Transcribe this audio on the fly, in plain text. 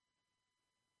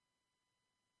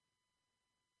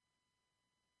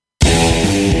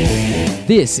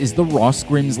This is the Ross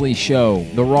Grimsley Show.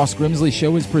 The Ross Grimsley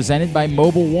Show is presented by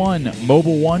Mobil 1.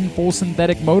 Mobil 1 full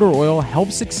synthetic motor oil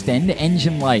helps extend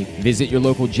engine life. Visit your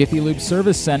local Jiffy Lube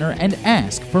service center and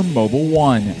ask for Mobil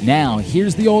 1. Now,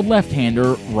 here's the old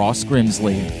left-hander, Ross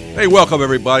Grimsley. Hey, welcome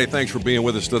everybody. Thanks for being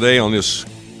with us today on this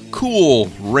cool,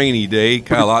 rainy day.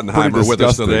 Kyle Ottenheimer with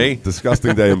us today.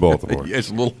 Disgusting day in Baltimore.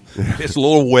 It's a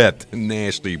little wet and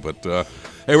nasty, but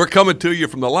hey, we're coming to you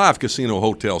from the Live Casino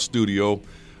Hotel studio.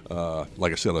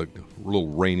 Like I said, a little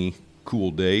rainy,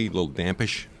 cool day, a little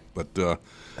dampish, but I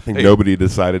think nobody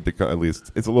decided to come. At least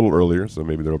it's a little earlier, so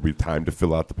maybe there will be time to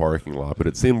fill out the parking lot. But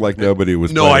it seemed like nobody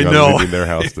was planning on leaving their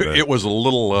house today. It was a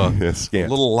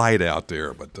little light out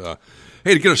there, but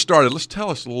hey, to get us started, let's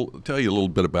tell you a little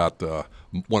bit about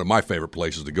one of my favorite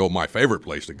places to go. My favorite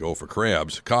place to go for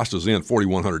crabs, Costa's Inn,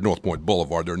 4100 North Point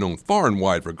Boulevard. They're known far and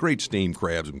wide for great steamed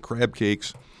crabs and crab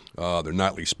cakes. Their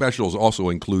nightly specials also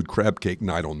include crab cake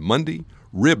night on Monday,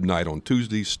 rib night on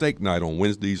Tuesdays, steak night on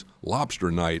Wednesdays, lobster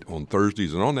night on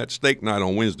Thursdays, and on that steak night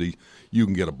on Wednesday, you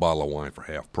can get a bottle of wine for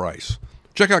half price.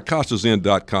 Check out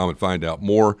CostasInn.com and find out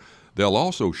more. They'll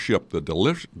also ship the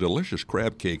delicious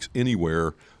crab cakes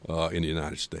anywhere in the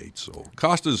United States. So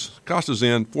Costa's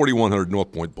Inn, 4100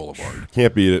 North Point Boulevard.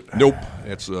 Can't beat it. Nope.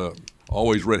 It's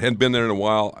always red. Hadn't been there in a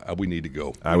while. We need to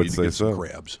go. I would say so. Some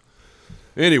crabs.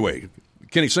 Anyway,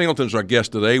 Kenny Singleton's our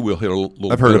guest today. We'll hear a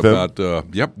little I've heard bit of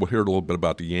about we'll hear a little bit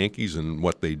about the Yankees and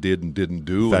what they did and didn't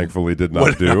do. Thankfully, did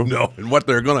not do. No, and what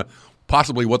they're gonna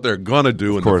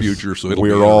do in the future. So it'll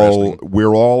be interesting.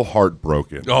 We're all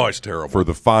heartbroken. Oh, it's terrible for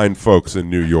the fine folks in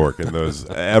New York and those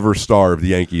ever-starved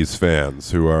Yankees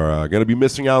fans who are going to be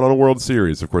missing out on a World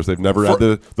Series. Of course, they've never had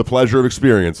the pleasure of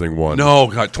experiencing one. No,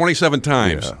 God, 27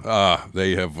 times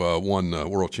they have won the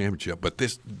World Championship. But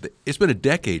it's been a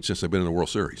decade since they've been in the World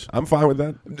Series. I'm fine with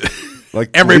that.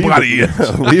 Like everybody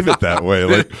is. Leave it that way.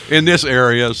 Like in this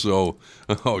area. So,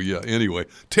 Anyway,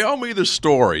 tell me the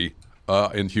story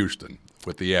in Houston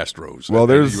with the Astros. Well,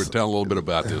 you were telling a little bit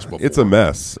about this before. It's a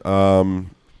mess.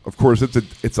 Of course,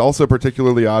 it's also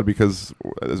particularly odd because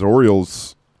as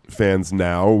Orioles fans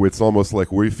now, it's almost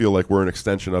like we feel like we're an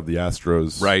extension of the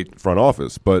Astros front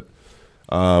office. But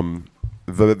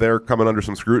they're coming under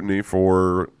some scrutiny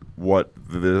for what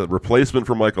the replacement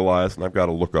for Mike Elias, and I've got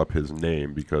to look up his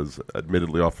name because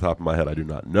admittedly off the top of my head I do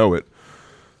not know it.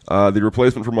 The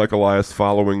replacement for Mike Elias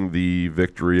following the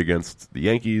victory against the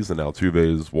Yankees and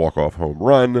Altuve's walk-off home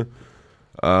run.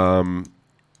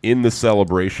 In the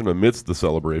celebration, amidst the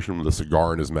celebration, with a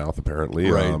cigar in his mouth apparently,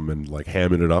 and like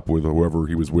hamming it up with whoever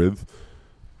he was with,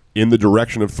 in the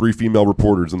direction of three female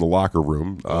reporters in the locker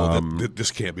room.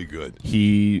 This can't be good.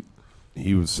 He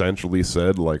essentially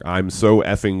said, like, I'm so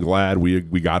effing glad we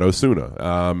got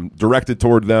Osuna. Directed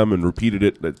toward them and repeated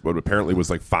it what apparently was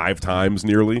like 5 times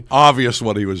nearly. Obvious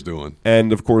what he was doing.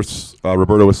 And, of course,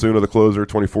 Roberto Osuna, the closer,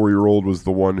 24-year-old, was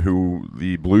the one who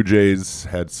the Blue Jays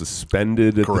had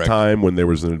suspended at the time when there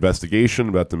was an investigation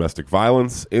about domestic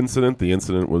violence incident. The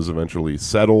incident was eventually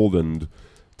settled and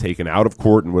taken out of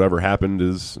court, and whatever happened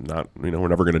is not, we're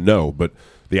never going to know. But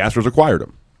the Astros acquired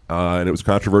him. And it was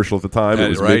controversial at the time. It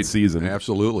was mid-season.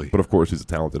 Absolutely. But, of course, he's a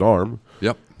talented arm.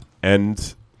 Yep.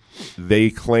 And they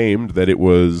claimed that it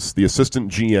was the assistant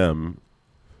GM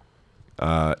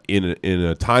in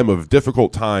a time of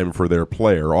difficult time for their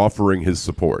player offering his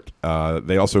support.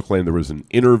 They also claimed there was an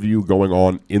interview going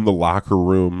on in the locker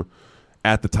room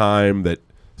at the time that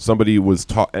somebody was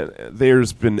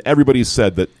everybody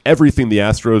said that everything the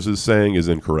Astros is saying is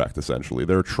incorrect, essentially.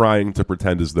 They're trying to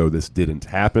pretend as though this didn't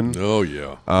happen. Oh,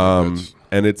 yeah.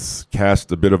 And it's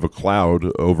cast a bit of a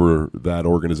cloud over that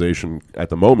organization at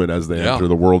the moment as they enter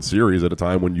the World Series at a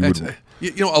time when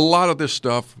a lot of this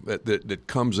stuff that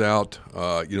comes out,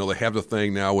 they have the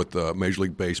thing now with Major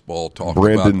League Baseball talking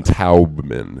Brandon about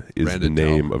Taubman is the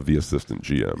name of the assistant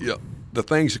GM. Yeah, the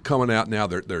things that coming out now,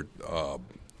 they're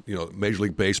Major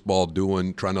League Baseball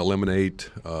trying to eliminate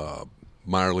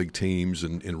minor league teams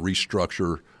and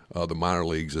restructure the minor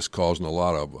leagues is causing a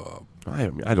lot of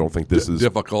I don't think this is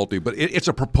difficulty. But it's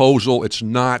a proposal. It's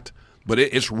not. But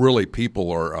it's really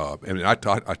people are. I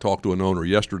talked to an owner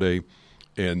yesterday,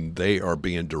 and they are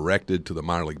being directed to the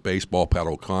minor league baseball. Pat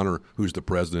O'Connor, who's the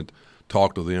president,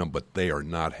 talked to them, but they are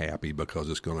not happy because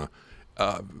it's going to.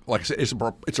 Like I said,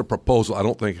 it's a proposal. I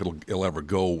don't think it'll ever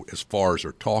go as far as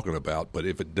they're talking about. But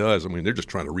if it does, they're just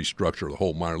trying to restructure the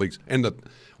whole minor leagues. And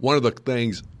one of the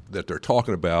things that they're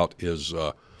talking about is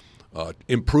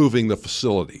improving the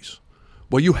facilities,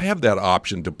 Well, you have that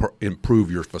option to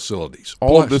improve your facilities.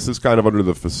 All of this is kind of under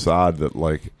the facade that,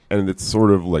 and it's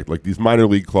sort of like these minor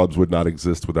league clubs would not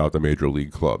exist without the major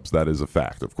league clubs. That is a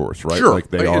fact, of course, right? Sure.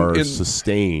 They are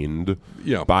sustained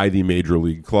by the major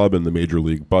league club and the major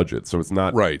league budget. So it's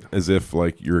not as if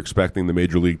you're expecting the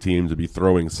major league team to be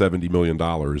throwing $70 million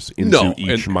into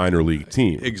each minor league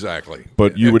team. Exactly.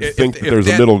 But you would think that there's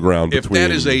a middle ground between.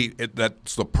 If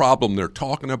that's the problem they're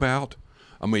talking about.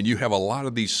 I mean, you have a lot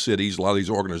of these cities, a lot of these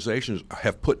organizations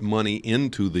have put money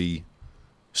into the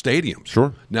stadiums.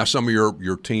 Sure. Now, some of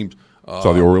your teams.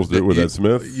 Saw the Orioles did with Ed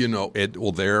Smith.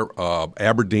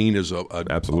 Aberdeen is a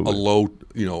Absolutely. low,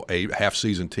 a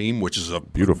half-season team, which is a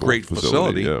beautiful great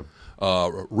facility. Yeah.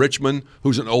 Richmond,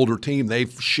 who's an older team,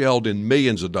 they've shelled in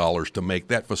millions of dollars to make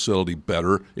that facility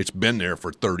better. It's been there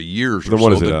for 30 years or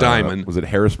so. The Diamond. Was it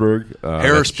Harrisburg?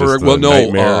 Harrisburg. Well,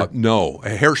 no.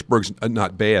 Harrisburg's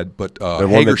not bad, but the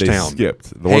one that they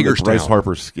skipped. The one that Bryce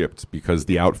Harper skipped because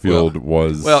the outfield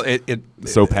was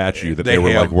so patchy that they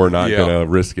were like, we're not going to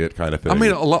risk it kind of thing. I mean,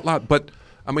 a lot. But,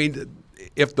 I mean,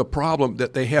 if the problem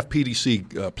that they have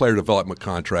PDC player development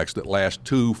contracts that last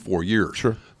 2-4 years,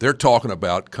 sure. They're talking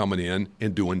about coming in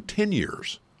and doing 10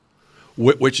 years,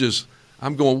 which is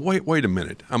I'm going wait a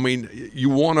minute. I mean, you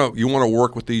want to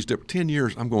work with these 10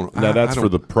 years. I'm going now. That's for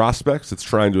the prospects. It's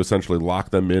trying to essentially lock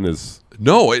them in as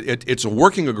it's a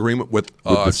working agreement with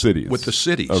the cities. With the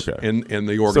cities, okay. and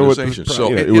the organization.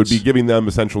 So it would be giving them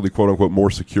essentially quote unquote more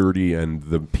security and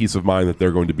the peace of mind that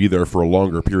they're going to be there for a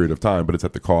longer period of time, but it's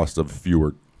at the cost of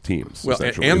fewer teams. Well,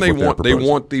 and they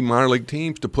want the minor league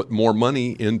teams to put more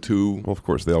money into. Well, of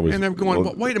course they always. And they're going.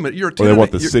 Well, wait a minute, you're a team. They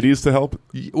want the cities to help.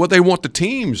 Well, they want the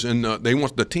teams, and they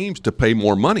want the teams to pay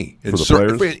more money for the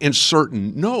players. In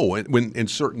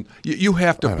certain, you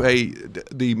have to pay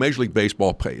the Major League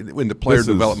Baseball pay in the player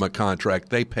development contract.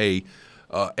 They pay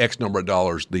X number of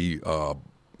dollars. The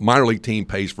minor league team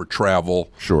pays for travel.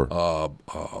 Sure.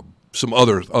 Some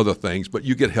other things, but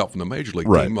you get help from the major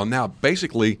league team. Well, now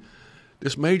basically.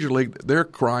 This major league, they're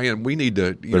crying. We need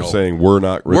to. They're saying we're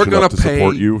not rich enough to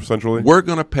support you. Essentially, we're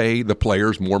going to pay the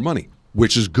players more money,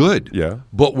 which is good. Yeah,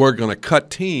 but we're going to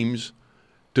cut teams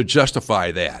to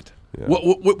justify that,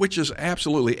 which is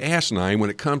absolutely asinine when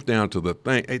it comes down to the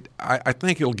thing. I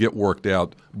think it'll get worked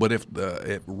out, but if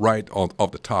right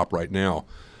off the top right now.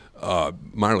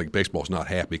 Minor League Baseball is not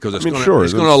happy because it's going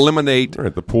to eliminate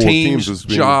the pool teams,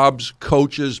 jobs,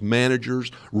 coaches,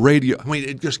 managers, radio. I mean,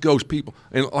 it just goes people.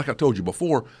 And like I told you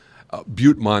before,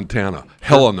 Butte, Montana,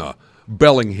 Helena,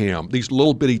 Bellingham, these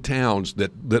little bitty towns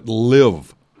that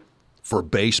live for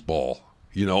baseball,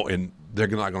 and they're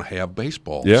not going to have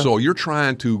baseball. Yeah. So you're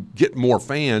trying to get more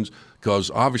fans because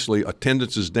obviously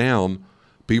attendance is down.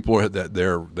 People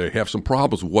they have some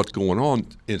problems with what's going on,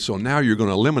 and so now you're going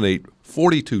to eliminate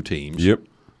 42 teams. Yep.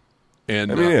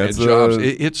 And jobs.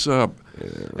 It's like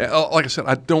I said,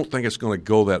 I don't think it's going to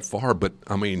go that far, but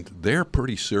I mean they're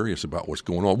pretty serious about what's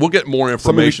going on. We'll get more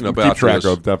information about keep track this.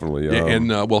 Of, definitely, and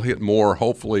we'll hit more.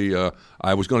 Hopefully,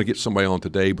 I was going to get somebody on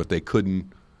today, but they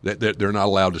couldn't. They're not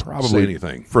allowed to say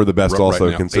anything. For the best,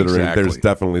 also now. Considering Exactly. There's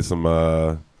definitely some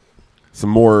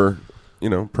more.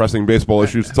 Pressing baseball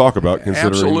issues to talk about.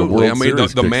 Considering absolutely, the World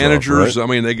Series the managers. Off, right?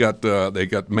 I mean, they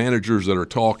got managers that are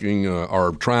talking,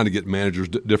 are trying to get managers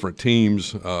different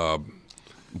teams. But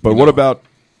what about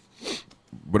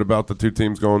the two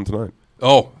teams going tonight?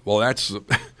 Oh well, that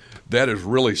is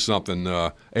really something.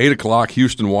 8:00,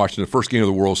 Houston, Washington, first game of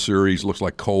the World Series. Looks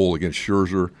like Cole against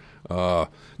Scherzer.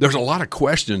 There's a lot of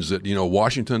questions that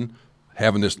Washington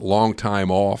having this long time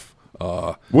off.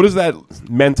 What is that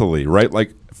mentally, right?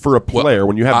 Like for a player,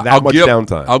 when you have that much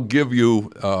downtime. I'll give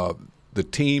you the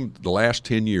team, the last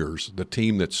 10 years, the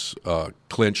team that's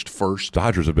clinched first.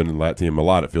 Dodgers have been in that team a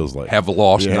lot, it feels like. Have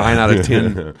lost 9 out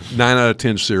of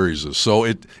 10 series. So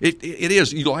it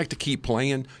is. You like to keep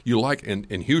playing. You like,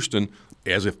 in Houston,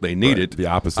 as if they need it. The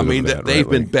opposite. I mean, of that, they've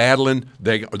been battling.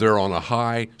 They're on a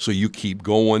high, so you keep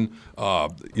going.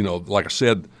 Like I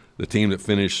said, the team that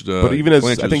finished. But even as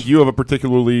I think you have a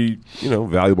particularly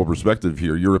valuable perspective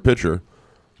here. You're a pitcher.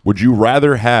 Would you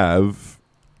rather have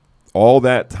all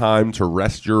that time to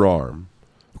rest your arm?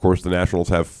 Of course, the Nationals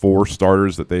have 4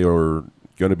 starters that they are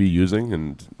going to be using,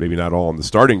 and maybe not all in the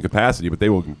starting capacity, but they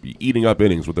will be eating up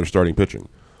innings with their starting pitching.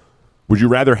 Would you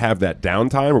rather have that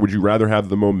downtime, or would you rather have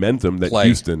the momentum that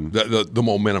Houston? The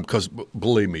momentum, because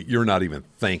believe me, you're not even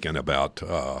thinking about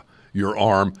your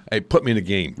arm. Hey, put me in a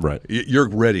game. Right. You're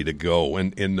ready to go.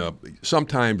 And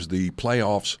sometimes the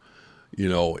playoffs,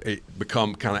 it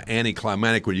become kind of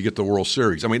anticlimactic when you get the World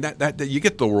Series. I mean, that you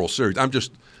get the World Series.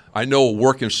 I know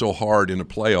working so hard in the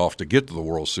playoffs to get to the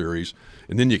World Series,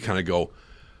 and then you kind of go,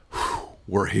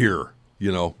 we're here.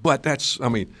 But that's,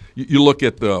 you look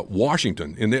at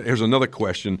Washington, and there's another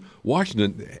question.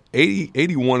 Washington,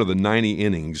 81 of the 90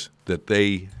 innings that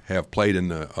they have played in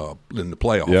the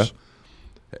playoffs,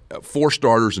 4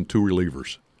 starters and 2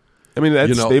 relievers.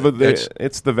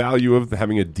 It's the value of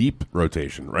having a deep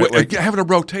rotation, right? Well, having a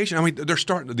rotation. They're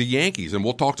starting the Yankees, and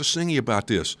we'll talk to Singy about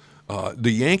this.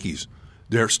 The Yankees,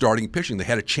 they're starting pitching. They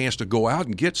had a chance to go out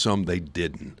and get some. They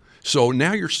didn't. So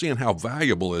now you're seeing how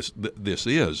valuable this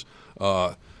is.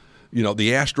 The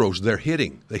Astros, they're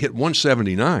hitting. They hit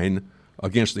 179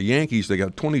 against the Yankees. They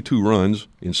got 22 runs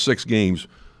in 6 games,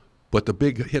 but the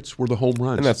big hits were the home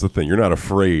runs. And that's the thing. You're not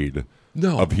afraid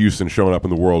of Houston showing up in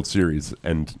the World Series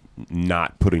and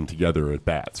not putting together at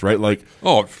bats, right?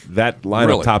 That lineup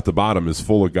really, top to bottom is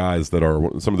full of guys that are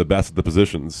some of the best at the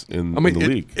positions in the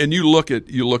league. And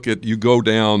you go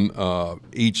down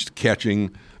each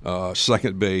catching,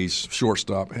 second base,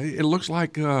 shortstop. It looks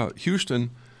like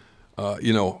Houston,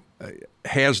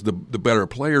 has the better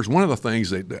players. One of the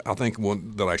things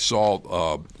that I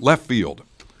saw, left field,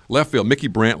 Mickey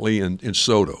Brantley and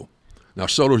Soto. Now,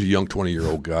 Soto's a young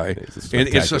 20-year-old guy, and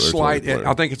it's a slight.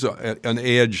 I think it's an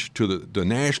edge to the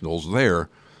Nationals there.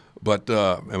 But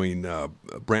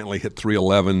Brantley hit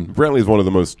 311. Brantley's one of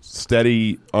the most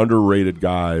steady, underrated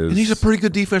guys, and he's a pretty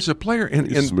good defensive player.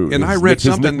 He's smooth. And I read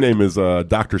something. His nickname is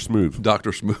Dr. Smooth.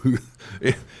 Dr. Smooth,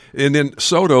 and then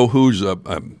Soto, who's a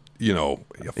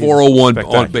 401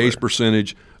 on base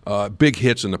percentage. Big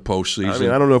hits in the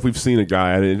postseason. I don't know if we've seen a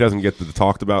guy. He doesn't get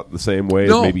talked about the same way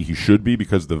as maybe he should be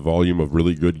because the volume of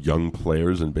really good young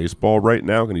players in baseball right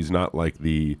now, and he's not like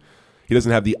he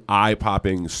doesn't have the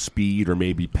eye-popping speed or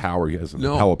maybe power. He has a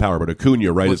hell of power, but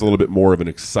Acuna, right, is a little bit more of an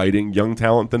exciting young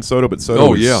talent than Soto, but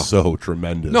Soto is so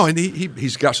tremendous. No, and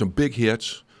he's got some big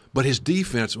hits, but his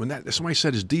defense, somebody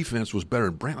said his defense was better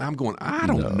than Brantley, I'm going, I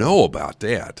don't know about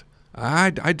that.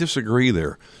 I disagree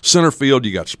there. Center field,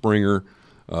 you got Springer.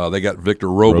 They got Victor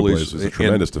Robles, who's a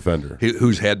tremendous defender,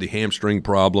 who's had the hamstring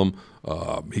problem.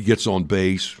 He gets on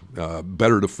base,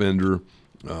 better defender.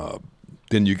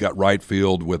 Then you got right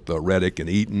field with Reddick and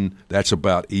Eaton. That's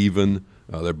about even.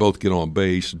 They both get on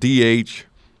base. DH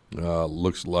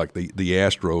looks like the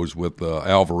Astros with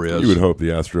Alvarez. You would hope the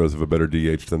Astros have a better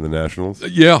DH than the Nationals.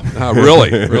 Yeah,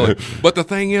 really. But the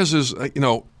thing is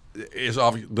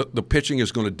obvious, the pitching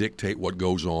is going to dictate what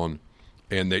goes on.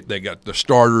 And they got the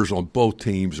starters on both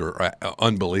teams are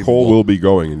unbelievable. Cole will be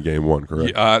going in Game 1,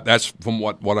 correct? Yeah, that's from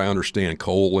what I understand.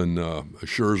 Cole and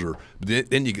Scherzer.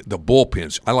 Then you get the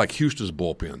bullpens. I like Houston's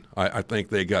bullpen. I think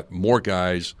they got more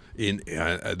guys in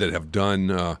that have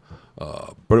done.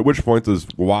 But at which point does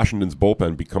Washington's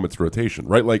bullpen become its rotation?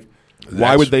 Right?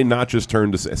 Why would they not just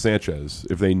turn to Sanchez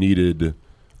if they needed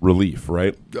relief,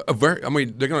 right? They're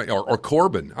going to or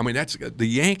Corbin. That's the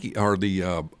Yankee or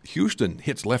the Houston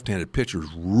hits left-handed pitchers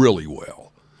really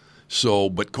well.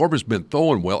 So, but Corbin's been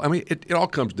throwing well. It all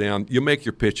comes down. You make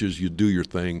your pitches, you do your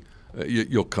thing,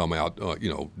 you'll come out,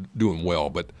 doing well.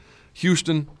 But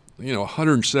Houston,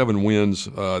 107 wins.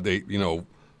 They,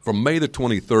 from May the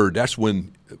 23rd, that's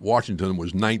when Washington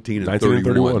was 19 and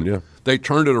 31. Yeah, they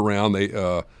turned it around.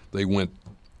 They went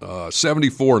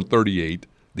 74 and 38.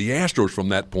 The Astros from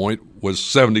that point was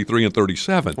 73 and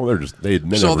 37. Well, they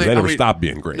never stopped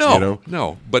being great.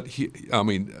 No. But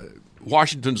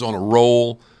Washington's on a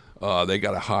roll. They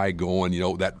got a high going.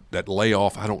 That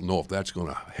layoff. I don't know if that's going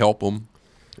to help them.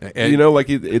 And,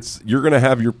 you're going to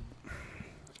have your.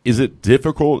 Is it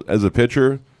difficult as a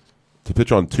pitcher to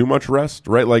pitch on too much rest?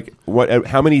 Right?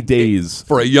 How many days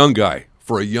for a young guy?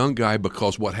 For a young guy,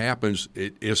 because what happens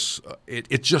it's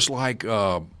just like.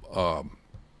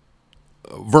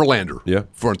 Verlander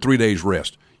for 3 days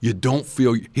rest. You don't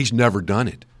feel he's never done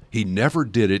it. He never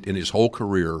did it in his whole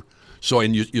career. So,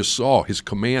 and you saw his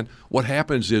command. What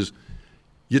happens is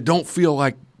you don't feel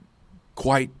like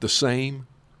quite the same,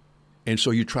 and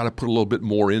so you try to put a little bit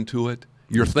more into it.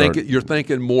 You're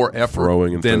thinking more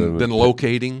effort than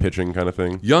locating, pitching kind of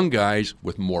thing. Young guys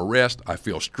with more rest. I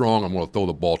feel strong. I'm going to throw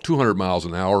the ball 200 miles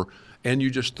an hour, and you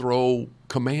just throw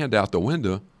command out the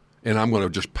window. And I'm going to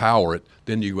just power it.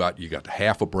 Then you got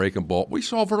half a breaking ball. We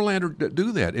saw Verlander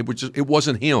do that. It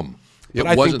wasn't him.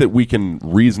 I think that we can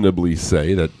reasonably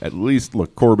say that at least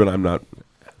Corbin. I'm not.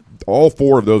 All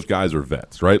 4 of those guys are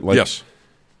vets, right? Yes.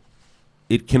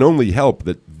 It can only help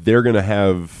that they're going to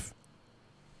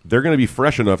be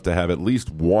fresh enough to have at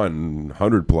least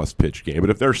 100+ pitch game.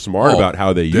 But if they're smart about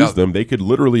how they use them, they could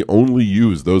literally only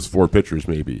use those 4 pitchers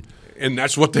maybe. And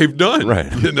that's what they've done,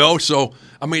 right? So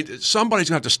somebody's going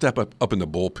to have to step up in the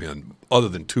bullpen other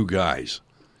than 2 guys.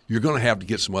 You're going to have to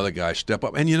get some other guys step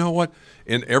up. And you know what?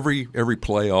 In every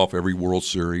playoff, every World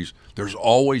Series, there's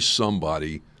always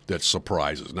somebody that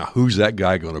surprises. Now, who's that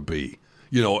guy going to be?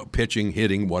 Pitching,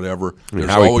 hitting, whatever.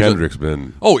 Howie Kendrick's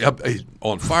been he's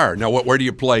on fire. Now, where do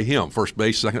you play him? First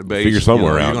base, second base? Figure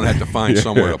somewhere out. You're going to have to find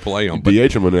somewhere to play him. But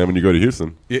DH him when you go to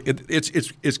Houston.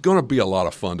 It's going to be a lot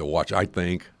of fun to watch, I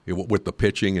think, with the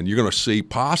pitching, and you're going to see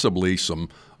possibly some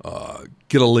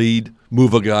get a lead,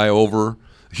 move a guy over.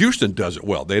 Houston does it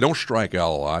well. They don't strike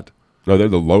out a lot. No, they're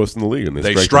the lowest in the league, and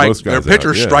they strike the most guys their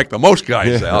pitchers out. strike the most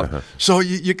guys out. So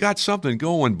you got something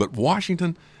going. But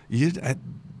Washington,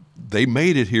 they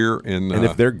made it here. And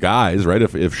if they're guys, right,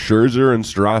 if Scherzer and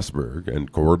Strasburg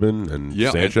and Corbin and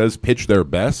Sanchez pitch their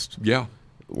best,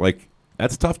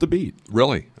 that's tough to beat.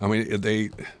 Really. I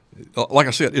mean, like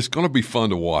I said, it's going to be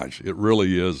fun to watch. It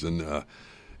really is. And, are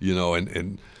they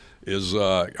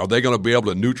going to be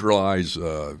able to neutralize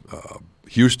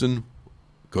Houston?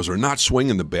 Because they're not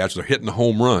swinging the bats. They're hitting the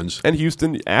home runs. And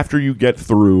Houston, after you get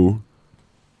through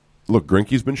 – look,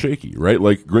 Greinke's been shaky, right?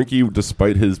 Like, Greinke,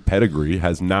 despite his pedigree,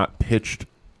 has not pitched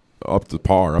up to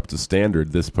par, up to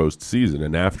standard this postseason.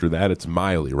 And after that, it's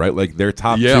Miley, right? Like, their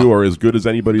top two are as good as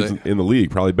anybody's in the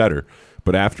league, probably better.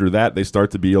 But after that, they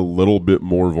start to be a little bit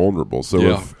more vulnerable. So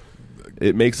if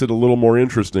it makes it a little more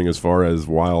interesting as far as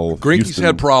while Greinke's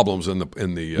had problems in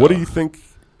the what do you think?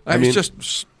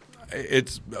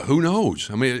 It's who knows?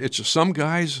 I mean, it's just some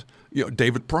guys.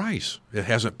 David Price, it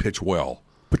hasn't pitched well.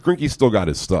 But Greinke's still got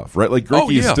his stuff, right? Like,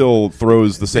 Greinke still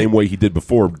throws the same way he did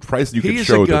before. Price, you could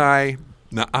show. He's a guy.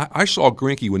 Now, I saw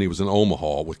Greinke when he was in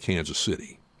Omaha with Kansas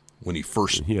City. When he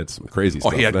first, he had some crazy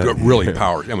stuff. He had really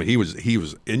power. I mean, he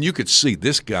was, and you could see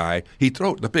this guy.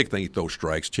 The big thing. He throws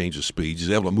strikes, changes speeds.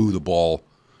 He's able to move the ball.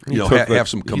 Have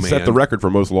some command. He set the record for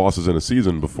most losses in a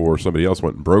season before somebody else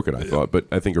went and broke it, I thought. But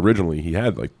I think originally he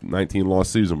had like 19-loss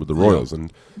season with the Royals.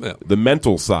 And the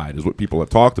mental side is what people have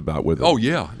talked about with him. Oh,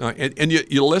 yeah. And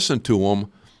you listen to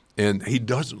him, and he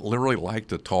doesn't really like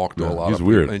to talk to a lot of people.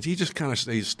 He's weird. And he just kind of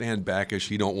stays stand backish.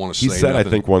 He don't want to say nothing. He said, I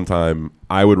think, one time,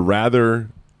 I would rather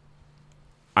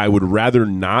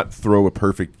not throw a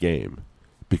perfect game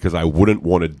because I wouldn't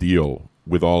want to deal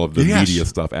with all of the media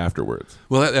stuff afterwards.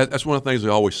 Well, that's one of the things they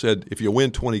always said. If you win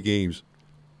 20 games,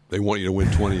 they want you to win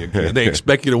 20 again. They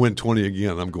expect you to win 20 again.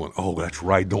 And I'm going, oh, that's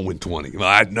right, don't win 20. Well,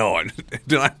 I know.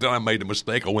 Then I made a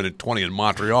mistake of winning 20 in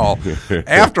Montreal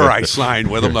after I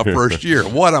signed with them the first year.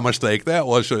 What a mistake that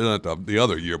was the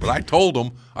other year. But I told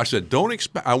them, I said, don't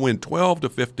expect – I win 12 to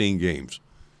 15 games.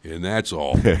 And that's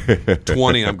all.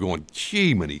 20, I'm going,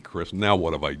 gee, many Chris, now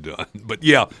what have I done? But,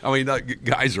 yeah, I mean,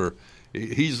 guys are –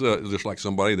 he's just like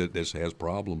somebody that just has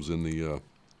problems in the,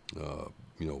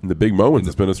 in the big moments.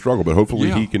 It's been a struggle, but hopefully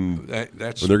he can.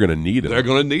 They're going to need him. They're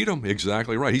going to need him.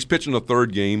 Exactly right. He's pitching the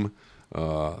third game.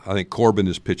 I think Corbin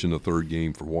is pitching the third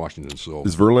game for Washington. So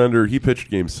is Verlander? He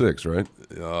pitched Game 6, right?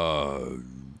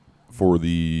 For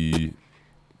the.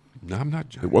 No, I'm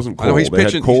not. It wasn't Cole. They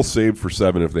pitching, had Cole saved for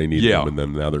 7 if they need him, and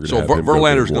then now they're going to. So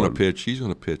Verlander's going to pitch. He's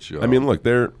going to pitch. I mean, look,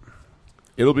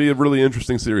 it'll be a really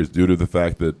interesting series due to the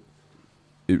fact that.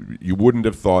 You wouldn't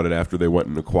have thought it after they went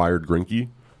and acquired Greinke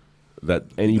that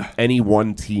any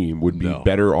one team would be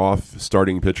better off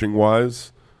starting pitching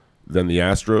wise than the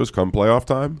Astros come playoff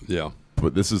time. Yeah,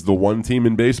 but this is the one team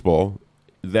in baseball,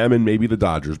 them and maybe the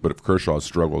Dodgers. But if Kershaw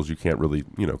struggles, you can't really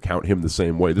count him the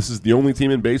same way. This is the only team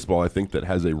in baseball I think that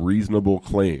has a reasonable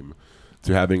claim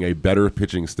to having a better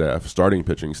pitching staff, starting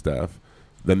pitching staff,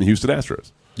 than the Houston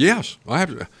Astros. Yes, I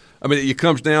have to. I mean, it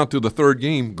comes down to the third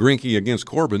game, Greinke against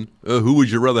Corbin. Who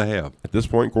would you rather have? At this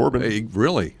point, Corbin.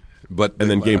 Really? And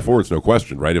then Game 4, it's no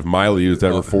question, right? If Miley is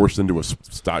ever forced into a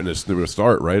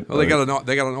start, right? Well, they got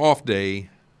an off day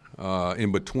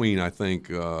in between. I think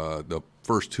the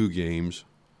first 2 games.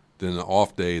 Then the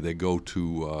off day, they go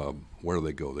to where do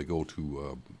they go? They go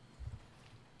to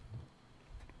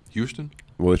Houston.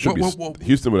 Well, it should be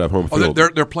Houston would have home field.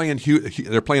 They're playing.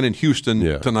 They're playing in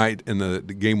Houston tonight in the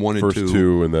game 1 and 2. First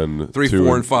 2, and then 3,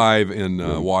 4, and 5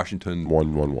 in Washington.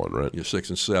 1, 1, 1, right? Yeah, 6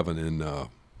 and 7 in.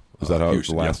 Is that how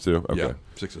Houston. The last 2? Okay, yeah,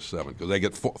 6 and 7 because they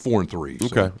get 4 and 3. So.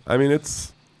 Okay, I mean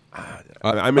it's.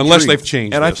 I'm unless intrigued. They've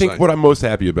changed. And I think what I'm most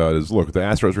happy about is look, the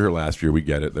Astros were here last year. We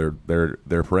get it.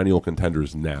 They're perennial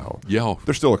contenders now. Yeah,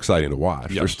 they're still exciting to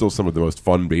watch. Yes. They're still some of the most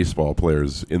fun baseball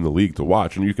players in the league to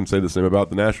watch. And you can say the same about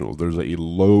the Nationals. There's a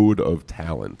load of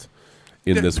talent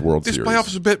in this World Series. This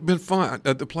playoffs has been fun.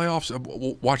 The playoffs,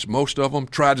 watched most of them.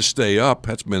 Tried to stay up.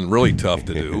 That's been really tough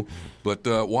to do. But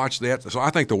watch that. So I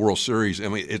think the World Series. I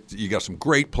mean, you got some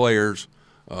great players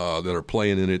that are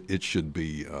playing in it. It should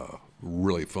be.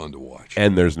 Really fun to watch.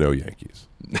 And there's no Yankees.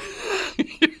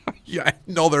 Yeah,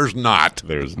 no, there's not.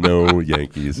 There's no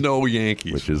Yankees. No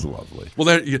Yankees. Which is lovely. Well,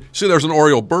 there's an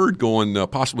Oriole bird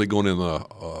possibly going in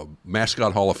the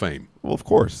Mascot Hall of Fame. Well, of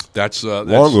course. That's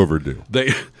long overdue.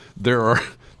 There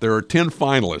are 10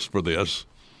 finalists for this,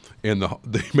 and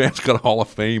the Mascot Hall of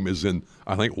Fame is in,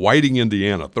 I think, Whiting,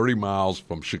 Indiana, 30 miles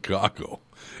from Chicago.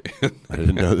 I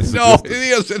didn't know this. No, it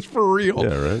is. It's for real.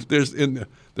 Yeah, right.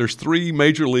 There's 3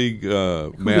 major league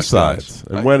mascots.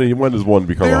 And when does one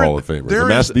become a Hall of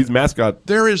Famer? These mascots.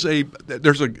 There's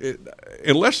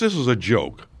unless this is a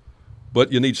joke,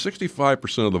 but you need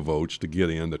 65% of the votes to get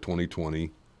in the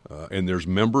 2020, and there's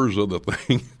members of the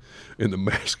thing in the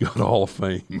Mascot Hall of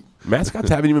Fame. Mascots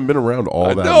haven't even been around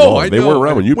all that long. They weren't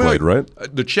around when you played, right?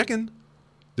 The chicken.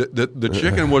 The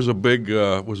chicken was a big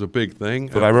thing.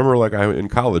 But I remember, in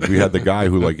college, we had the guy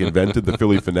who invented the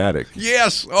Philly Fanatic.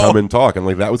 Yes, come and talk, and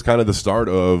that was kind of the start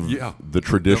of the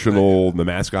traditional the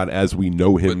mascot as we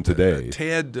know him today.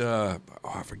 Ted, I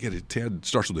forget it. Ted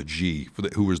starts with a G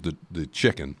who was the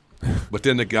chicken. But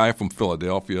then the guy from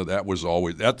Philadelphia,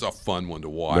 that's a fun one to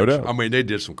watch. No doubt. I mean, they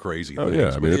did some crazy things.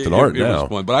 Yeah, I mean, it's an art now. It was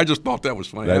fun, but I just thought that was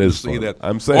funny. That is to see fun. that.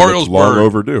 I'm saying Orioles it's long bird.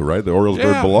 Overdue, right? The Orioles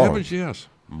bird belongs. Yes.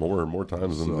 More and more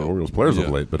times than the Orioles players of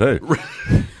late, but hey.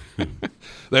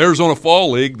 The Arizona Fall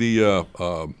League, the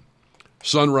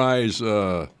Sunrise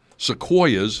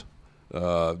Sequoias,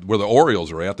 where the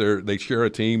Orioles are at, they share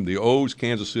a team. The O's,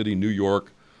 Kansas City, New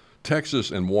York, Texas,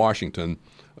 and Washington.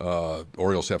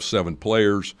 Orioles have 7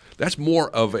 players. That's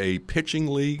more of a pitching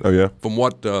league. Oh, yeah? From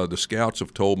what the scouts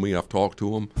have told me. I've talked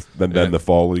to them. Than the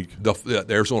Fall League? The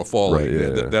Arizona Fall League.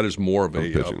 Yeah. That is more of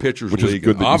a pitcher's which league. Is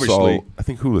good that obviously, you saw, I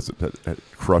think who was it that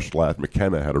crushed last?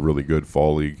 McKenna had a really good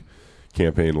Fall League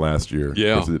campaign last year.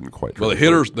 Yeah. It didn't quite. Well, the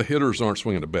hitters aren't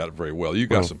swinging the bat very well. You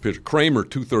got some pitchers. Kramer,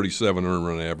 237 earned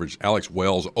run average. Alex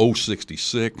Wells,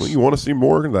 066. Well, you want to see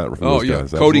more of that from those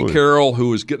guys. Cody Absolutely. Carroll,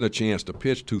 who is getting a chance to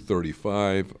pitch,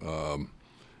 235.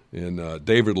 And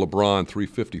David LeBron,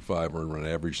 355 earned run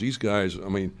average. These guys, I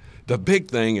mean, the big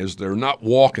thing is they're not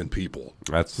walking people,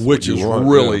 which is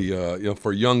really,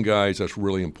 for young guys, that's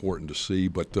really important to see.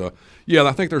 But, I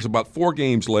think there's about 4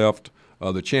 games left.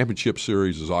 The championship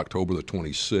series is October the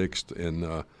 26th,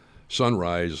 and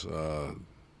Sunrise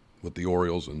with the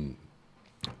Orioles and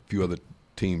a few other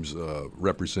teams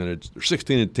represented. They're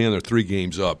 16-10. They're 3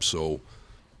 games up, so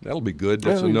that'll be good.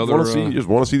 That's another. You just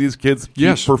want to see these kids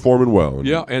keep performing well.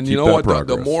 And you know what?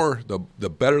 The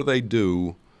better they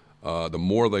do, the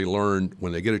more they learn.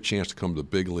 When they get a chance to come to the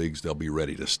big leagues, they'll be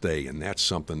ready to stay, and that's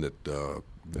something that.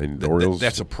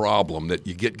 That's a problem that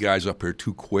you get guys up here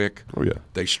too quick. Oh yeah,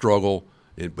 they struggle,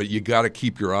 but you got to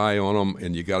keep your eye on them,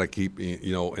 and you got to keep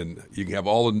and you can have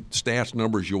all the stats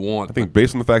numbers you want. I think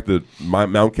based on the fact that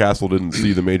Mountcastle didn't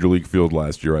see the major league field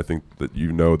last year, I think that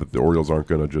that the Orioles aren't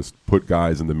going to just put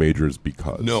guys in the majors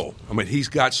because. No, I mean he's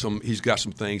got some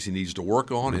things he needs to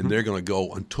work on, and they're going to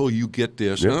go until you get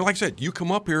this. And like I said, you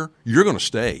come up here, you're going to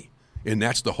stay. And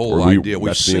that's the whole idea.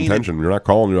 That's the intention. We're not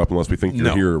calling you up unless we think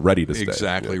you're here ready to stay.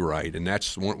 Exactly right. And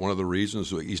that's one of the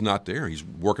reasons he's not there. He's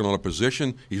working on a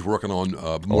position. He's working on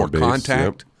more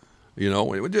contact.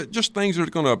 Just things that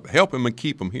are going to help him and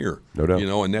keep him here. No doubt.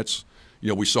 And that's,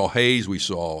 we saw Hayes. We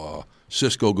saw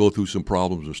Cisco go through some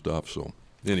problems and stuff. So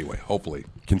anyway, hopefully.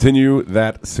 Continue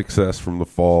that success from the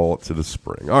fall to the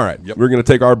spring. All right. Yep. We're going to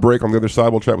take our break. On the other side,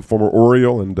 we'll chat with former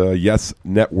Oriole and Yes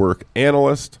Network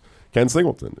analyst Ken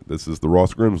Singleton. This is the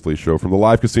Ross Grimsley Show from the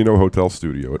Live Casino Hotel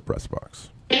Studio at Pressbox.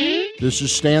 This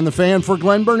is Stan the Fan for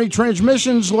Glen Burnie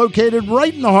Transmissions, located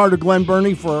right in the heart of Glen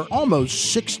Burnie for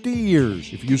almost 60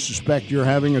 years. If you suspect you're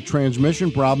having a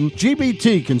transmission problem,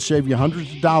 GBT can save you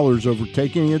hundreds of dollars over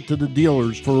taking it to the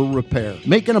dealers for a repair.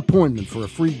 Make an appointment for a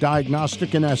free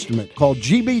diagnostic and estimate. Call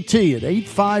GBT at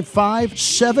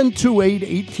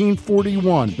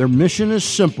 855-728-1841. Their mission is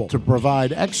simple: to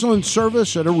provide excellent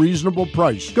service at a reasonable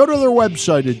price. Go to their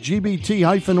website at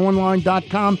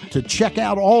gbt-online.com to check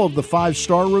out all of the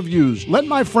 5-star reviews. Let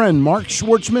my friend Mark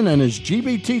Schwartzman and his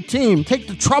GBT team take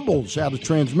the troubles out of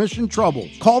transmission troubles.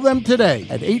 Call them today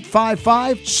at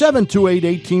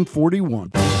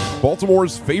 855-728-1841.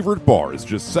 Baltimore's favorite bar is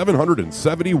just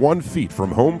 771 feet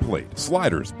from home plate.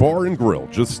 Sliders Bar and Grill,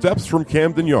 just steps from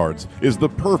Camden Yards, is the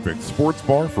perfect sports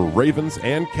bar for Ravens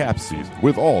and Caps season,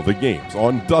 with all the games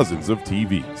on dozens of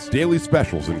TVs. Daily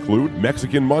specials include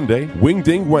Mexican Monday, Wing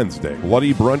Ding Wednesday,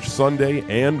 Bloody Brunch Sunday,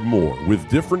 and more, with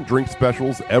different drink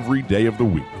specials every day of the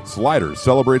week. Sliders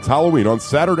celebrates Halloween on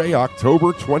Saturday,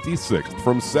 October 26th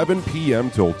from 7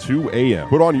 p.m. till 2 a.m.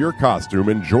 Put on your costume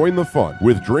and join the fun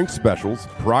with drink specials,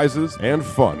 prizes, and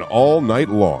fun all night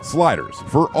long. Sliders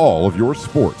for all of your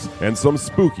sports and some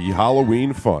spooky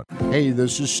Halloween fun. Hey,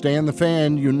 this is Stan the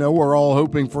Fan. You know we're all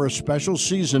hoping for a special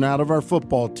season out of our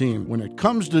football team. When it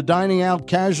comes to dining out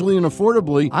casually and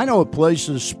affordably, I know a place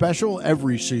that is special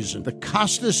every season. The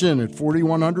Costas Inn at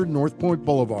 4100 North Point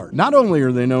Boulevard. Not only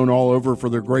are they known all over for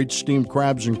their great steamed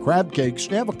crabs and crab cakes,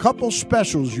 they have a couple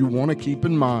specials you want to keep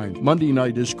in mind. Monday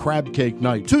night is crab cake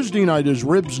night. Tuesday night is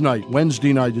ribs night.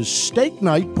 Wednesday night is steak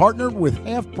night, partnered with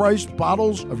half-priced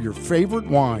bottles of your favorite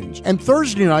wines. And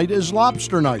Thursday night is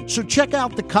lobster night. So check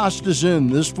out the Costas Inn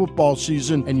this football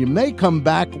season, and you may come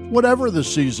back whatever the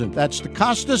season. That's the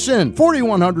Costas Inn,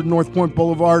 4100 North Point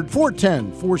Boulevard,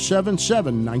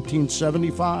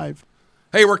 410-477-1975.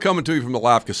 Hey, we're coming to you from the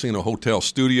Live Casino Hotel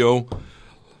studio.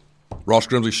 Ross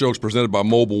Grimsley Show is presented by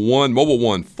Mobile One. Mobile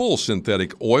One full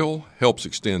synthetic oil helps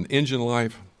extend engine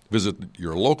life. Visit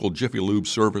your local Jiffy Lube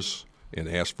service and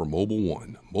ask for Mobile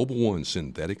One. Mobile One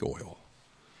synthetic oil.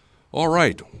 All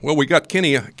right. Well, we got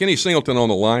Kenny Singleton on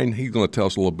the line. He's going to tell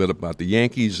us a little bit about the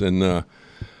Yankees. And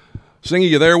Singy,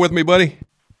 you there with me, buddy?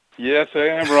 Yes, I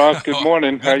am, Ross. Good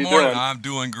morning. How you doing? I'm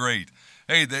doing great.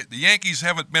 Hey, the Yankees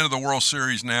haven't been to the World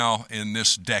Series now in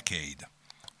this decade.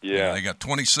 Yeah. They got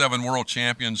 27 World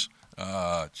championships.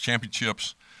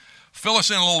 Fill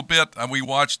us in a little bit. We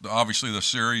watched, obviously, the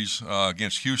series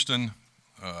against Houston.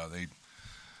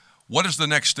 What is the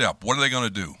next step? What are they going to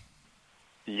do?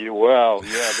 They've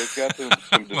got some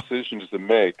decisions to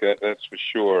make. That's for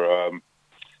sure.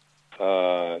 It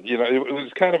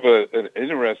was kind of an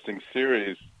interesting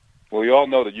series. Well, we all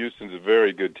know that Houston's a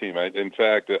very good team. In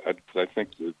fact, I think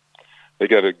they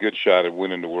got a good shot at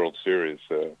winning the World Series.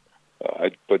 But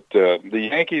the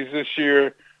Yankees this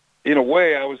year, in a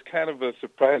way, I was kind of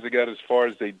surprised they got as far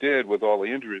as they did with all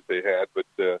the injuries they had. But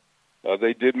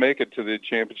they did make it to the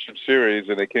championship series,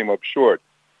 and they came up short.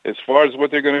 As far as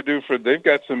what they're going to do they've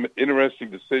got some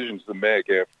interesting decisions to make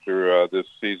after this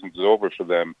season's over for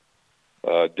them.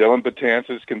 Dylan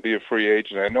Betances can be a free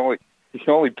agent. I know he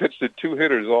only pitched at 2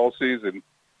 hitters all season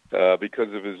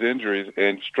because of his injuries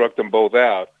and struck them both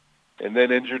out, and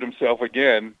then injured himself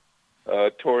again,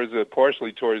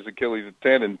 partially tore his Achilles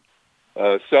tendon,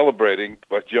 celebrating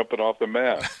by jumping off the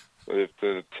mound.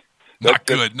 Not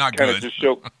good.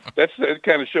 That's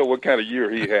kind of show what kind of year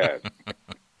he had.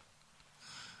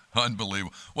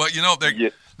 Unbelievable. Well, you're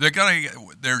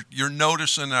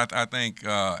noticing, I think,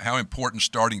 how important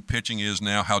starting pitching is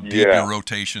now, how deep your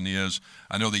rotation is.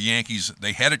 I know the Yankees,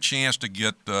 they had a chance to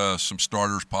get some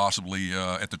starters possibly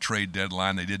at the trade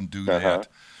deadline. They didn't do that.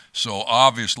 So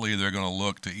obviously they're going to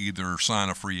look to either sign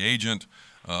a free agent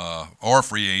or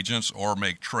free agents or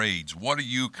make trades. What do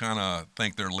you kind of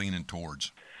think they're leaning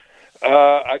towards?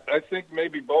 I think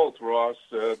maybe both, Ross,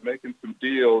 making some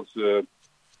deals.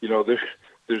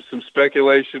 There's some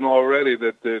speculation already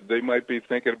that they might be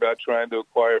thinking about trying to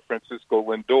acquire Francisco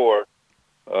Lindor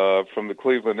from the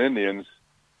Cleveland Indians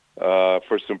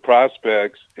for some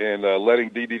prospects and letting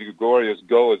Didi Gregorius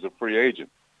go as a free agent.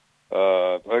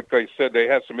 Like I said, they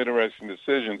have some interesting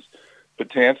decisions.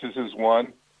 Betances is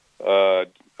one.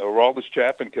 Aroldis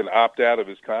Chapman can opt out of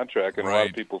his contract, and a lot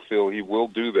of people feel he will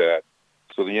do that.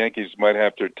 So the Yankees might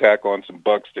have to tack on some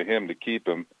bucks to him to keep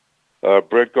him.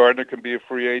 Brett Gardner can be a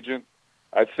free agent.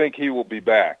 I think he will be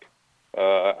back.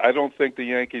 I don't think the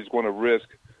Yankees want to risk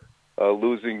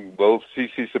losing both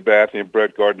CC Sabathia and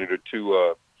Brett Gardner to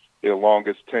two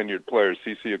longest tenured players.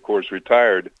 CC, of course,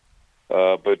 retired,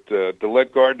 but to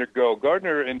let Gardner go,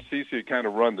 Gardner and CC kind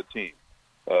of run the team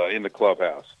in the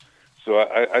clubhouse. So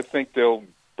I think they'll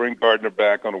bring Gardner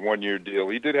back on a one-year deal.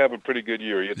 He did have a pretty good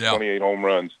year. He hit 28 home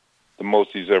runs, the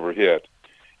most he's ever hit.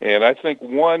 And I think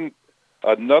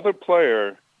another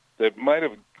player that might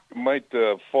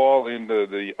fall into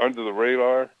the under the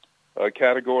radar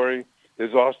category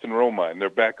is Austin Romine, their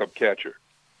backup catcher.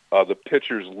 The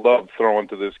pitchers love throwing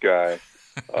to this guy.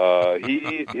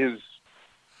 He is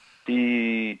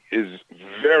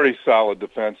very solid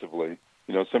defensively.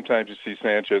 Sometimes you see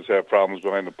Sanchez have problems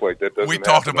behind the plate. That doesn't. We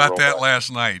talked about that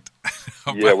last night.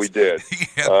 Yeah, we did.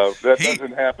 That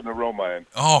doesn't happen to Romine.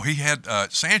 Oh,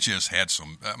 Sanchez had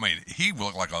some. I mean, he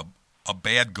looked like a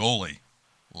bad goalie.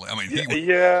 I mean,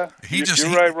 you're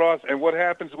right, Ross. And what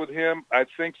happens with him, I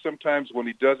think sometimes when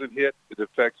he doesn't hit, it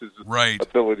affects his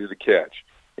ability to catch.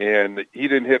 And he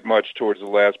didn't hit much towards the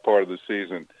last part of the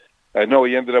season. I know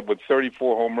he ended up with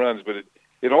 34 home runs, but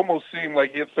it almost seemed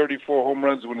like he hit 34 home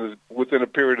runs within a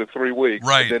period of 3 weeks.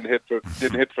 Right. And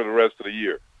didn't hit for the rest of the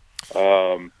year.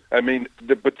 I mean,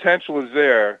 the potential is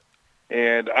there.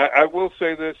 And I will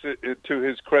say this, to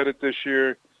his credit this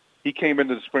year, he came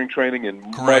into the spring training in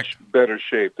much better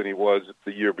shape than he was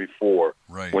the year before,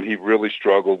 when he really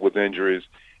struggled with injuries.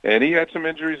 And he had some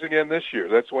injuries again this year.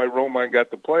 That's why Romine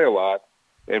got to play a lot.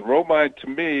 And Romine, to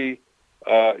me,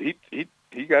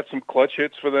 he got some clutch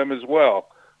hits for them as well.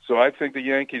 So I think the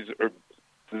Yankees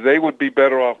they would be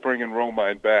better off bringing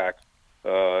Romine back,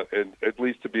 and at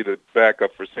least to be the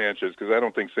backup for Sanchez, because I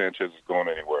don't think Sanchez is going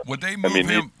anywhere. Would they move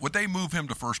him? Would they move him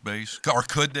to first base, or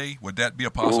could they? Would that be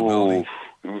a possibility?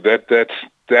 Ooh,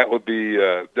 that would be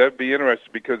that'd be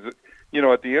interesting, because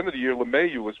at the end of the year,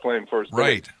 LeMahieu was playing first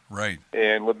base. Right.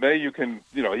 And LeMahieu can,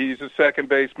 he's a second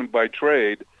baseman by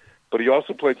trade, but he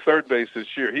also played third base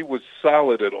this year. He was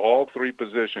solid at all three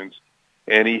positions,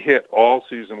 and he hit all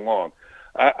season long.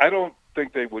 I don't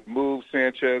think they would move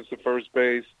Sanchez to first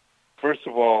base. First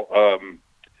of all,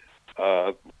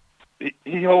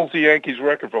 he holds the Yankees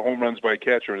record for home runs by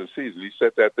catcher in a season. He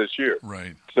set that this year.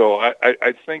 Right. So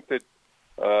I think that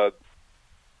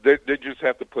they just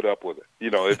have to put up with it.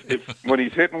 If when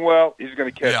he's hitting well, he's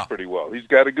going to catch pretty well. He's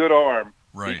got a good arm.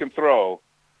 Right. He can throw.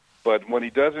 But when he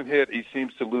doesn't hit, he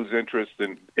seems to lose interest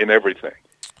in everything.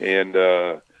 And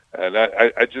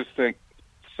I just think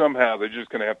somehow they're just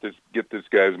going to have to get this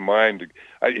guy's mind.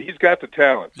 He's got the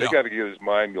talent. They got to get his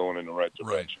mind going in the right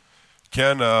direction.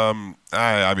 Ken, I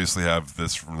obviously have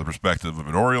this from the perspective of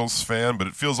an Orioles fan, but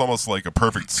it feels almost like a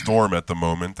perfect storm at the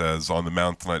moment, as on the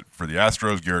mound tonight for the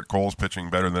Astros, Gerrit Cole's pitching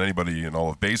better than anybody in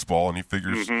all of baseball, and he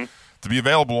figures to be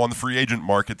available on the free agent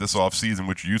market this offseason,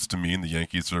 which used to mean the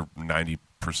Yankees are 90%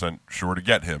 sure to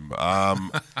get him.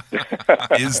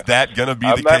 Is that going to be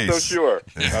the case? I'm not so sure.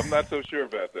 I'm not so sure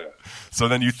about that. So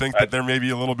then you think that they're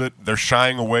maybe they're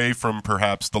shying away from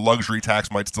perhaps the luxury tax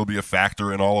might still be a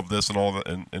factor in all of this and all of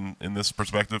in this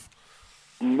perspective?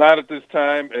 Not at this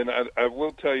time, and I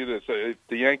will tell you this.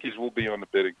 The Yankees will be on the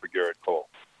bidding for Gerrit Cole,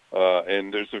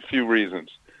 and there's a few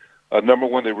reasons. Number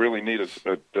one, they really need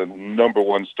a number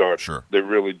one starter. Sure. They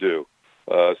really do.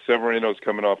 Severino's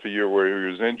coming off a year where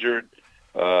he was injured.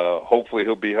 Hopefully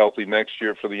he'll be healthy next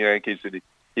year for the Yankees, and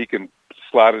he can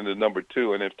slot into number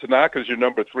two. And if Tanaka's your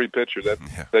number three pitcher,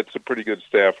 that's a pretty good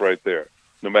staff right there.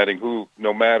 No matter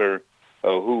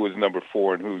who is number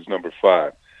four and who's number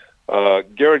five.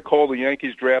 Gerrit Cole, the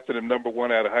Yankees drafted him number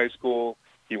one out of high school.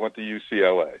 He went to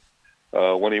UCLA.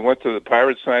 When he went to the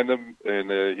Pirates, signed him,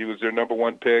 and he was their number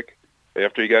one pick.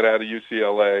 After he got out of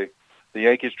UCLA, the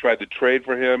Yankees tried to trade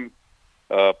for him.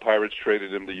 Pirates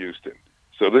traded him to Houston.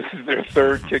 So this is their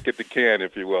third kick at the can,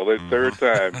 if you will, their third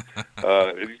time.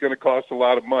 He's going to cost a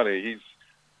lot of money. He's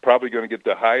probably going to get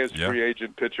the highest free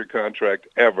agent pitcher contract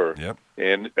ever. Yep.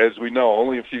 And as we know,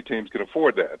 only a few teams can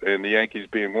afford that, and the Yankees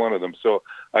being one of them. So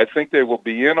I think they will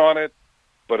be in on it,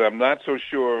 but I'm not so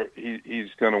sure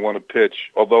he's going to want to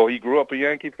pitch. Although he grew up a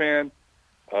Yankee fan,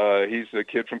 he's a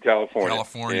kid from California.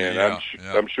 And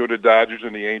I'm sure the Dodgers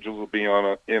and the Angels will be in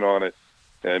on it,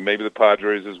 and maybe the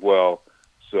Padres as well.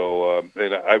 So,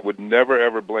 and I would never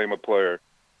ever blame a player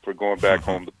for going back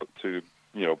home to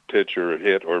pitch or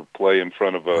hit or play in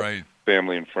front of a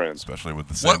family and friends. Especially with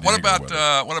the San Diego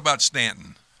weather. What about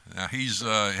Stanton? Now he's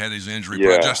had his injury,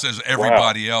 but just as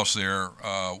everybody else there,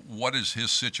 what is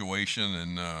his situation,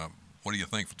 and what do you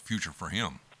think for the future for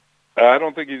him? I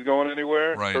don't think he's going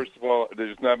anywhere. Right. First of all,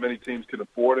 there's not many teams can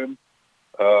afford him.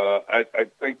 I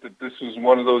think that this was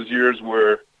one of those years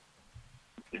where.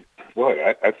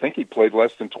 Boy, I think he played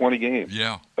less than 20 games.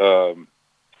 Yeah.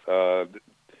 The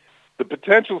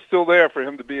potential's still there for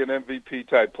him to be an MVP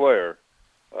type player.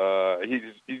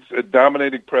 He's a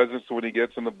dominating presence when he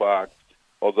gets in the box.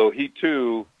 Although he's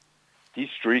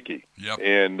streaky. Yep.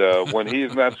 And when he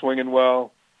is not swinging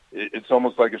well, it's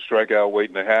almost like a strikeout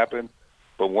waiting to happen.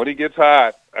 But when he gets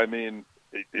hot, I mean,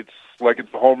 it's like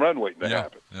it's a home run waiting to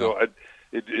happen. Yeah. So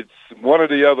it's one or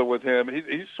the other with him.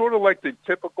 He's sort of like the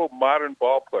typical modern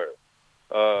ball player.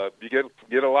 You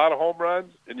get a lot of home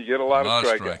runs and you get a lot of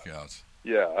strikeouts.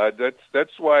 Yeah,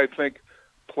 that's why I think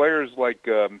players like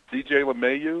DJ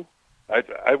LeMahieu,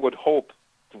 I would hope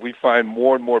we find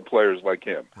more and more players like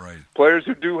him. Right. Players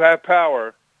who do have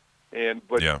power,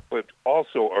 but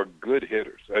also are good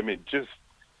hitters. I mean,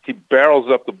 he barrels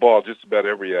up the ball just about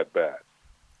every at bat.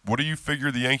 What do you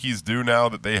figure the Yankees do now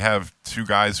that they have two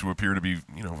guys who appear to be,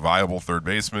 viable third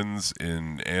basemen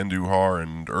in Andujar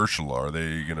and Urshela? Are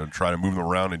they going to try to move them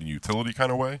around in a utility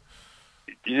kind of way?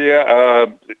 Yeah,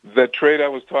 that trade I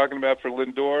was talking about for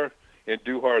Lindor,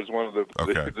 Andujar is one of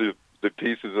the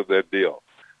pieces of that deal.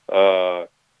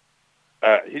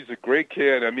 He's a great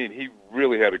kid. I mean, he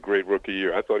really had a great rookie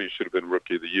year. I thought he should have been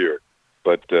Rookie of the Year,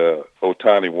 but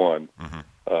Ohtani won. Mm-hmm.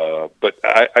 But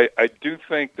I do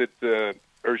think that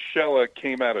Urshela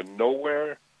came out of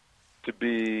nowhere to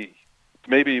be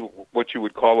maybe what you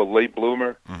would call a late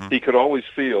bloomer. Mm-hmm. He could always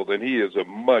field, and he is a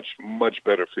much, much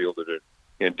better fielder than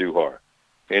Andujar.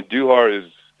 Andujar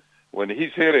is, when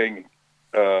he's hitting,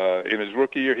 in his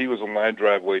rookie year, he was a line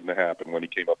drive waiting to happen when he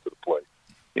came up to the plate.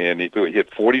 And he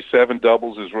hit 47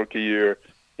 doubles his rookie year,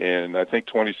 and I think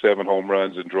 27 home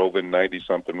runs, and drove in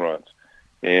 90-something runs.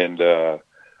 And so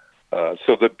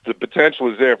the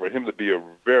potential is there for him to be a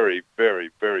very, very,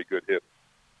 very good hitter.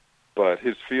 But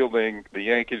his fielding, the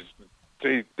Yankees,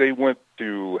 they went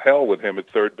to hell with him at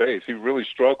third base. He really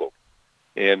struggled,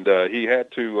 and he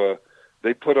had to.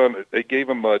 They gave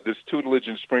him this tutelage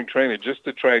in spring training just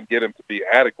to try and get him to be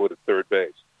adequate at third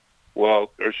base.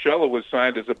 Well, Urshela was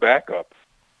signed as a backup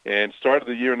and started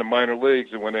the year in the minor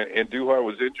leagues. And when Andujar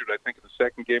was injured, I think in the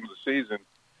second game of the season,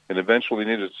 and eventually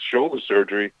needed shoulder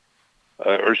surgery,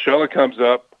 Urshela comes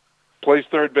up, plays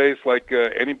third base like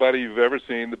anybody you've ever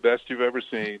seen, the best you've ever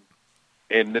seen,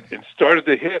 and started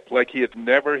to hit like he had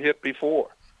never hit before,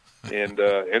 and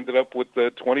ended up with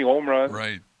 20 home runs.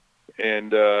 Right.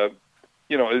 And,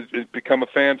 it's become a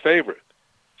fan favorite.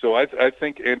 So I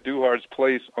think Andujar's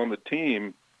place on the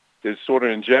team is sort of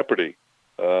in jeopardy.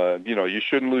 You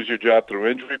shouldn't lose your job through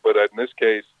injury, but in this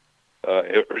case,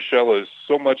 Urshela is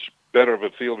so much better of a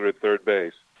fielder at third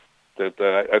base that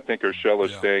I think Urshela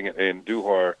is staying, and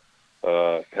Andujar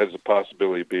has the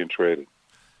possibility of being traded.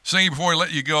 Singy, before we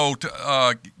let you go,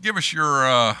 give us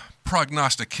your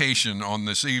prognostication on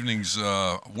this evening's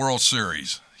World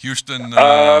Series. Houston,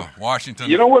 Washington.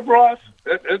 You know what, Ross?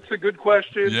 That's a good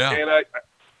question. Yeah. And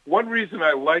one reason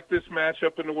I like this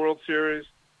matchup in the World Series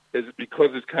is because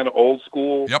it's kind of old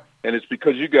school. Yep. And it's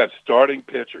because you got starting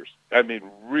pitchers. I mean,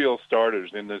 real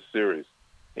starters in this series.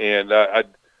 And I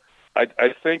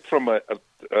think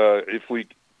if we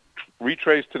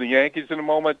retrace to the Yankees in a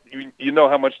moment, you know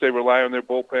how much they rely on their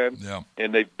bullpen. Yeah.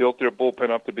 And they've built their bullpen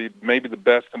up to be maybe the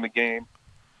best in the game.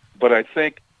 But I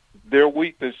think their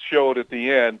weakness showed at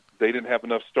the end. They didn't have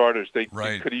enough starters. They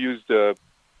could have used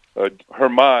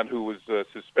Herman, who was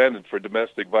suspended for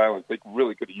domestic violence. They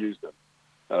really could have used him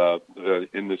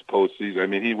in this postseason. I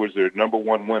mean, he was their number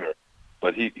one winner,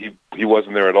 but he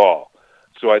wasn't there at all.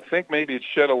 So I think maybe it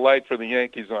shed a light for the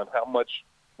Yankees on how much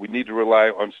we need to rely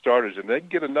on starters. And they can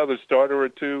get another starter or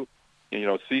two.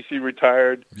 CeCe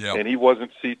retired, and he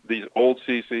wasn't the old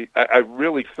CeCe. I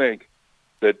really think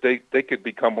that they could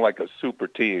become like a super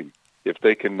team if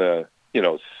they can,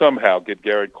 somehow get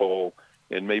Gerrit Cole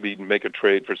and maybe make a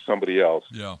trade for somebody else,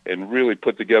 and really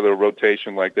put together a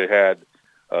rotation like they had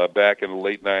back in the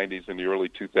late 90s and the early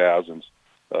 2000s,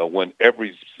 when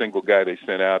every single guy they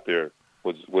sent out there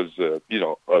was a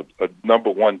number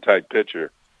one type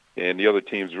pitcher, and the other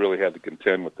teams really had to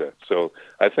contend with that. So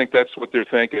I think that's what they're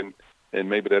thinking, and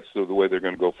maybe that's the way they're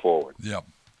going to go forward. Yeah.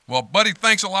 Well, buddy,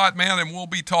 thanks a lot, man, and we'll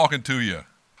be talking to you.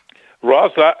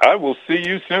 Ross, I will see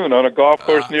you soon on a golf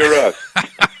course near us.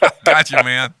 Gotcha,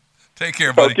 man. Take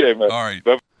care, buddy. Okay, man. All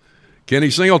right. Kenny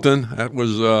Singleton, that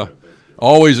was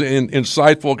always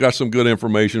insightful, got some good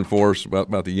information for us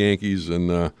about the Yankees, and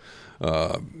talk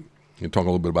a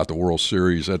little bit about the World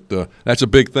Series. That's a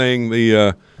big thing,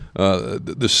 the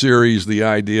series, the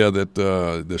idea that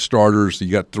the starters,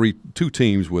 you got two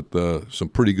teams with some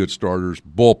pretty good starters.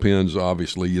 Bullpens,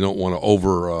 obviously, you don't want to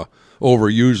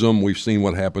overuse them. We've seen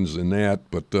what happens in that.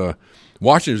 But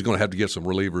Washington's going to have to get some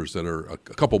relievers that are a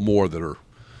couple more that are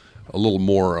a little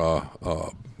more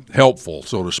helpful,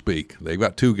 so to speak. They've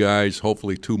got two guys.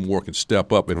 Hopefully, two more can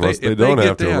step up. Unless they don't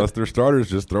have to. Unless they're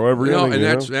starters, just throw every inning. And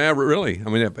that's really. I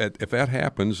mean, if that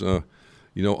happens,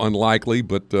 unlikely.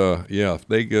 But if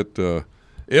they get,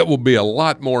 it will be a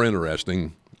lot more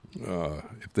interesting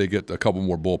if they get a couple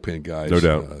more bullpen guys, no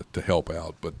doubt, to help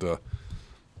out. But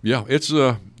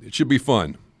it should be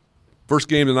fun. First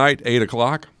game tonight,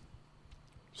 8:00.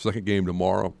 Second game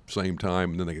tomorrow, same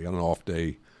time, and then they got an off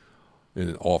day, and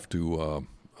then off to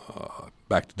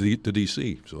back to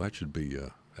D.C. So that should be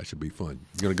fun.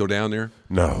 You going to go down there?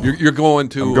 No, you're going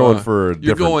to. I'm going for a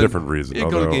different reason.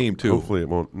 You go to game two. Hopefully, it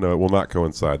won't. No, it will not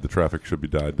coincide. The traffic should be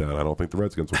died down. I don't think the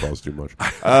Redskins will cause too much.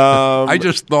 I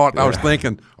just thought I was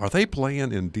thinking, are they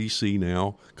playing in D.C.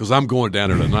 now? Because I'm going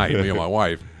down there tonight, me and my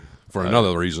wife, for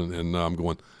another reason, and I'm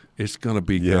going. It's going to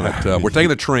be kind of tough. We're taking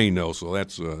the train though, so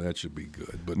that should be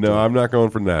good. But no, I'm not going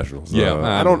for Nationals.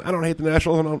 I don't hate the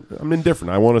Nationals. I'm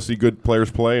indifferent. I want to see good players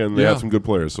play, and they have some good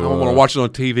players. So I want to watch it on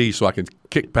TV so I can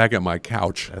kick back at my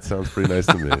couch. That sounds pretty nice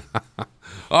to me.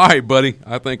 All right, buddy.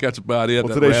 I think that's about it.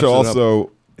 Well, today's show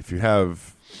also, if you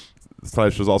have,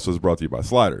 today's show also is brought to you by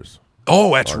Sliders.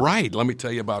 Oh, that's right. Let me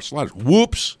tell you about Sliders.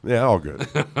 Whoops. Yeah, all good.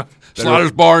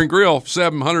 Sliders Bar and Grill,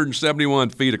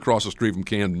 771 feet across the street from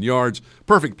Camden Yards.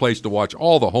 Perfect place to watch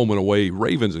all the home and away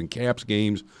Ravens and Caps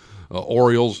games,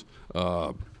 Orioles,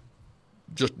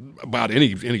 just about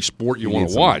any sport you want need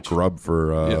to some watch. Grub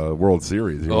for World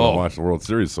Series. You want to watch the World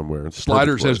Series somewhere. It's a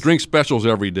Sliders perfect has place. drink specials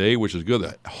every day, which is good.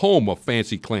 The home of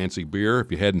Fancy Clancy beer.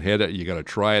 If you hadn't had it, you got to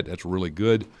try it. That's really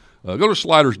good. Go to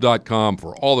sliders.com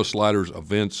for all the Sliders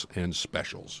events and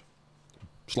specials.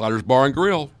 Sliders Bar and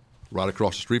Grill, right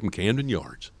across the street from Camden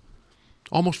Yards.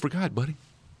 Almost forgot, buddy.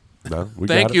 No, we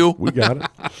Thank got it. you. We got it.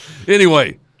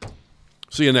 Anyway,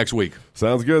 see you next week.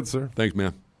 Sounds good, sir. Thanks,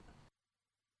 man.